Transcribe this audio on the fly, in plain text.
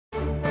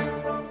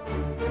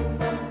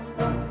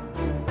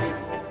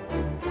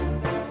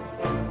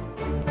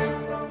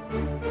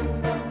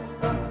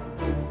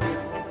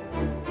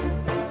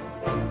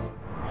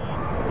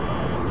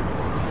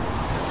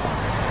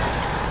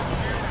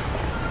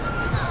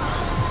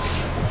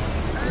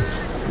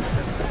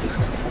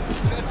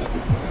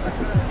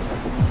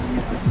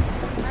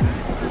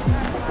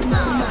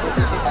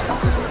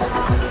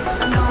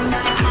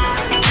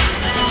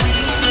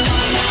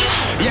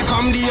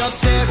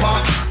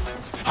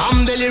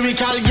I'm the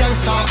lyrical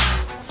gangster.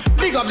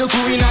 Big up the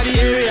crew in the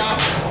area.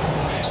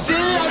 Still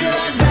love you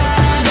like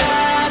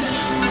that.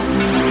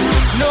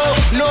 No,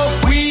 no,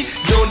 we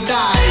don't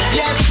die.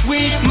 Yes,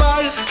 we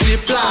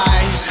multiply.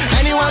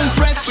 Anyone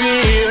press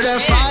me here, the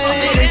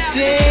fire they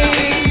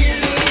sing.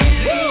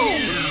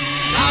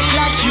 Act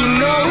like you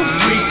know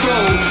we go.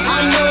 I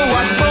know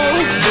what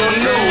both don't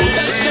know.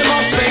 Test them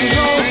up and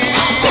go.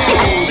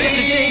 Oh, this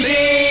is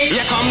changing.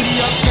 Here come the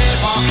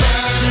upstepper.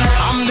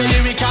 I'm the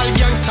lyrical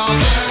gangster.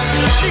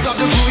 Big up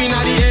the crew in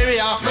the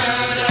area.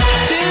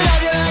 Still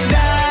love you like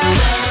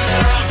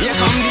that. Here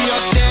come the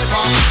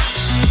upstepper.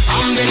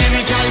 I'm the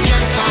lyrical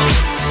gangster.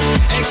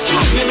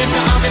 Excuse me,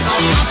 Mr. Officer.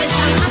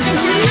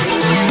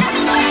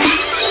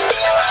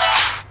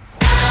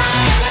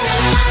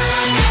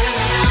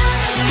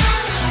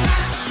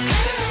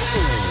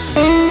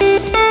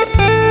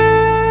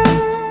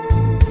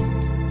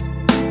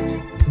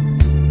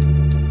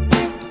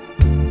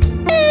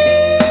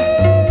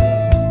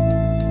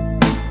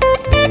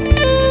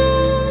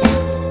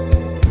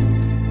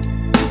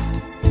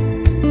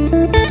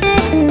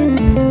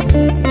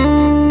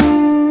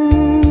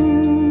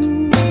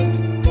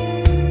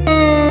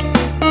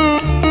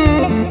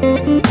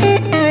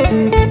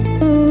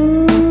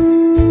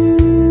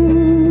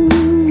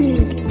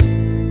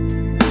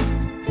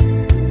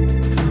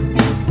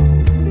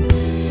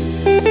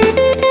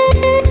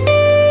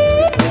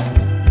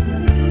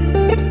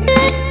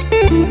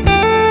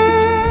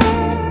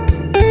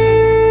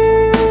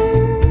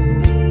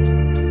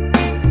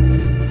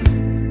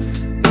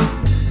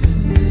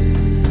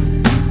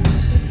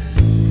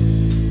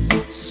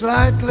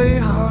 Slightly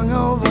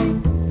hungover,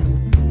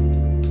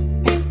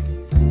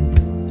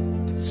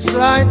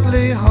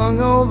 slightly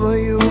hungover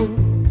you.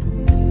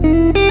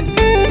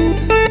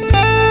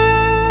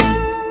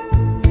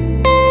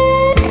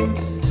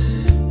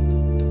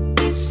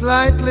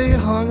 Slightly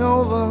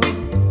hungover,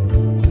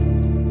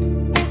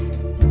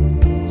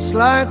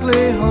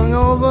 slightly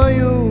hungover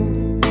you.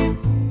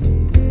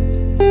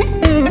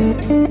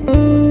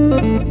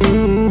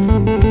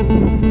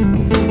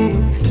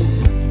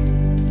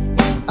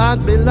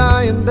 I'd be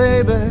lying,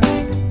 baby,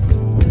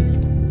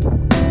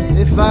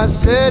 if I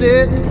said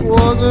it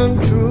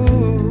wasn't true.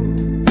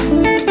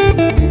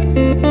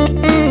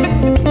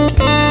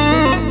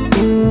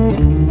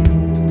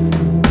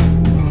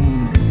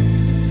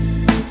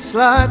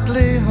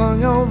 Slightly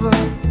hungover,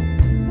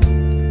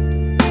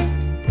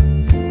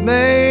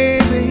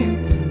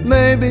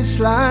 maybe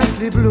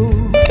slightly blue.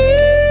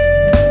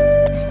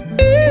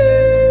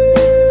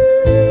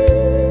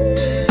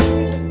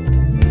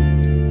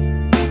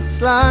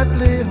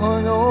 Slightly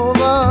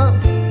hungover,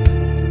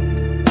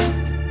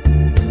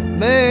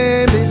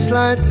 maybe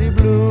slightly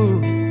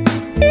blue.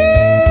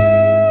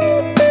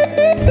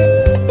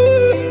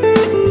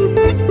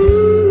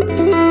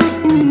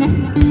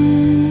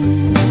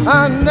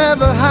 I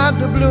never had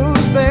the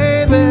blues,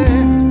 baby,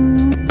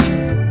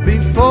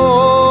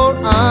 before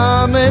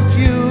I met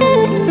you.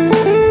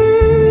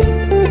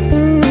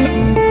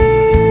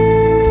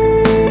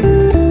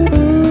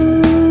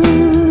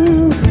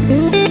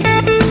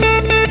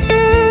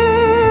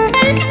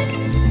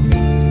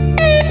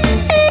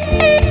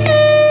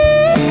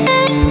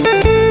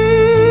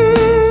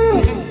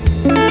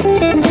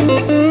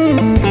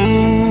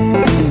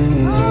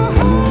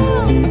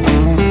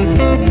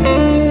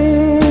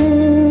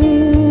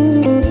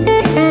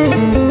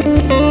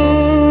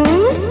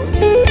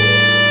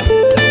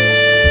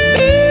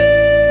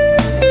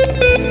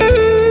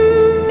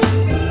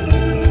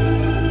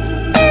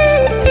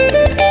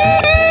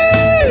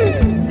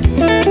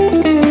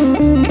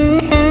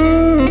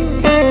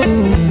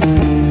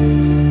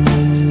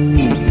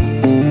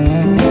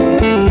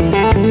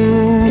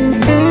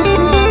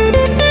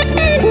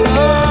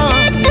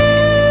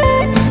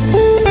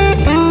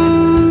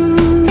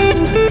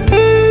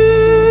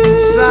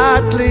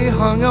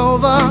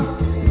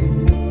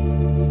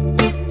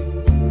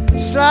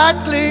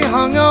 Slightly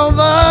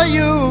hungover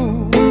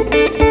you.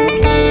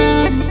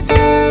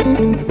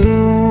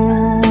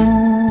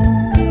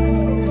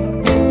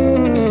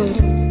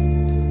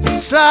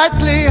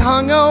 Slightly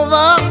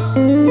hungover,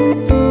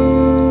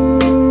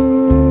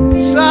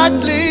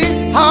 slightly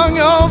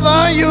hungover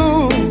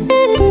you.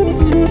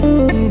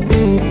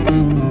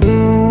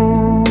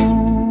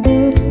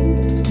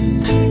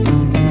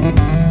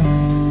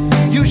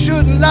 You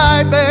shouldn't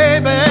lie,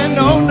 baby,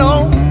 no,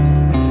 no,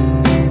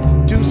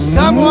 to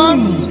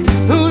someone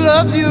who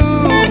loves you,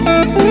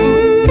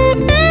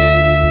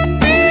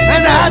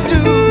 and I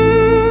do.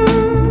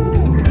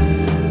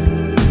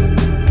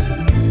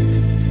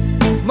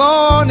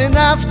 Morning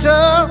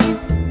after,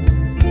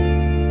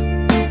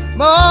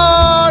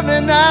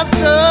 morning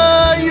after.